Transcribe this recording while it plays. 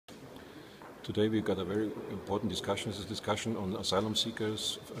Today we've got a very important discussion. It's a discussion on asylum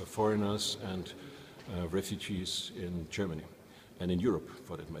seekers, foreigners and refugees in Germany and in Europe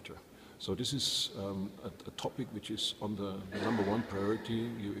for that matter. So this is a topic which is on the #1 priority.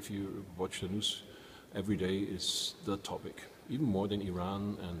 If you watch the news every day, is the topic, even more than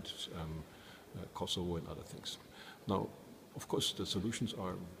Iran and Kosovo and other things. Now, of course, the solutions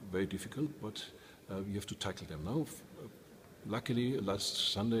are very difficult, but you have to tackle them now. Luckily,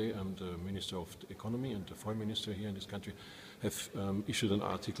 last Sunday, the Minister of the Economy and the Foreign Minister here in this country have issued an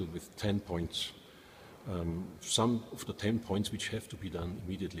article with 10 points. Some of the 10 points which have to be done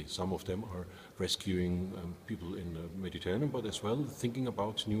immediately. Some of them are rescuing people in the Mediterranean, but as well thinking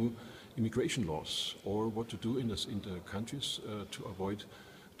about new immigration laws or what to do in the countries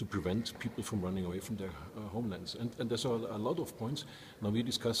to prevent people from running away from their homelands. And there's a lot of points. Now we're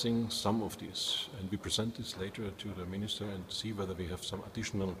discussing some of these, and we present this later to the Minister and see whether we have some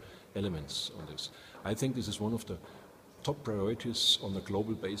additional elements on this. I think this is one of the top priorities on a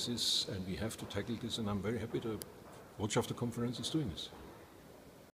global basis, and we have to tackle this, and I'm very happy the Botschafter Conference is doing this.